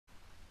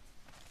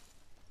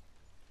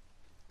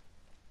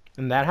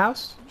In that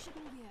house?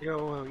 Yo,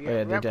 Oh yeah, yeah, they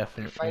yep, they're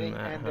definitely in fighting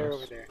that and they're over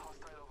house. there.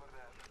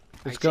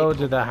 Let's I go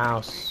take to the over.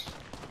 house.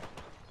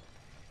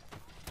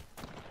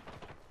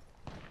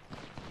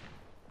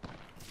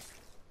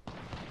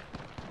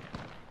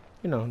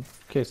 You know, in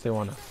case they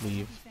want to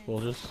leave, we'll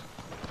just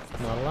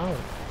not allow it.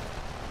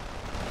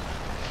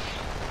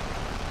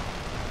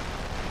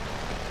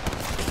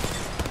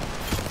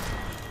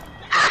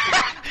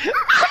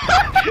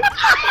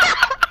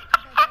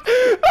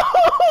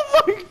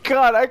 Oh my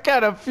god, I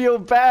kind of feel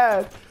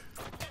bad.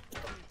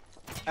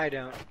 I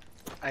don't.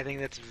 I think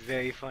that's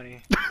very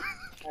funny.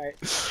 Alright.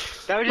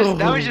 That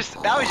was just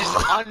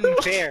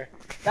unfair.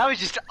 That was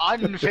just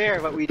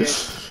unfair what we did.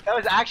 That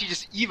was actually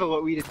just evil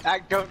what we did.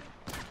 That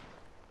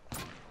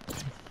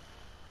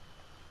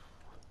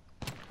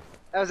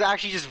was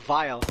actually just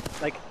vile.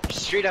 Like,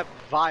 straight up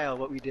vile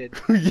what we did.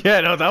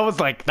 Yeah, no, that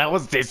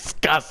was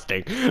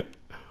disgusting.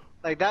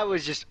 Like, that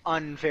was just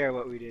unfair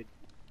what we did.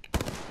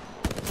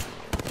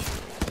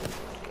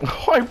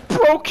 Oh, I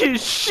broke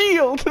his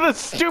shield, the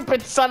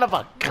stupid son of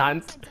a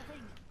cunt.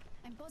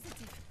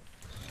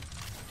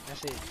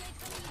 That's it.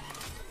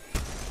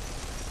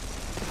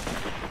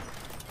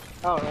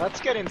 Oh,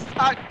 let's get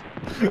inside.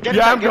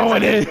 Yeah, I'm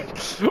going in.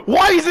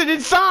 Why is it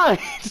inside?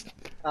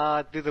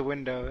 Through the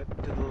window,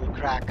 through the little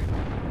crack.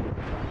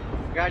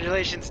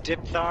 Congratulations,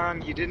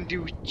 Diphthong. You didn't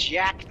do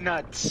jack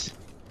nuts.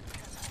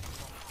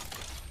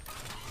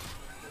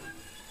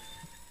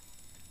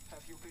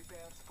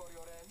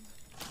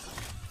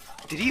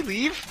 Did he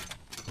leave?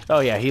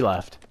 Oh yeah, he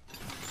left.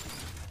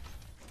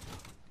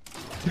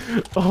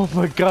 Oh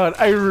my god,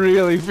 I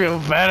really feel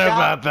bad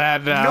about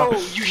that now. No,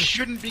 you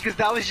shouldn't because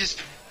that was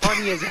just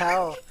funny as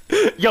hell.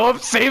 Yo, I'm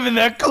saving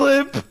that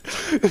clip.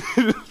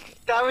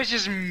 That was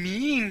just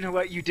mean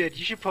what you did.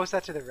 You should post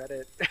that to the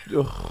Reddit.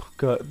 Oh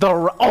god,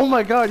 oh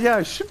my god, yeah,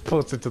 I should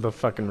post it to the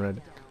fucking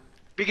Reddit.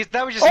 Because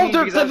that was just Oh, mean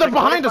because I was they're like,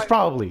 what behind if us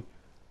probably.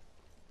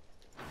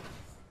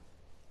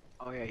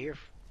 Oh yeah, here.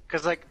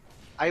 Cause like,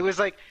 I was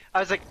like,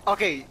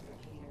 okay,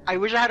 I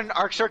wish I had an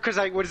arc sword because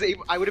I would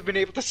have been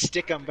able to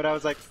stick him, but I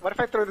was like, what if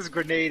I throw this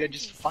grenade and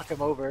just fuck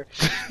him over?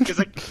 Because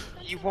like,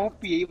 you won't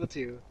be able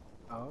to.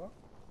 Oh,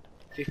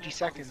 50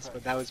 seconds,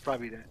 but that was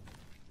probably the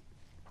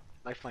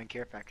lifeline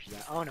care package.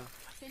 That. Oh no.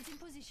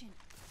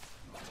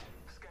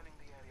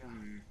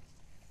 Hmm.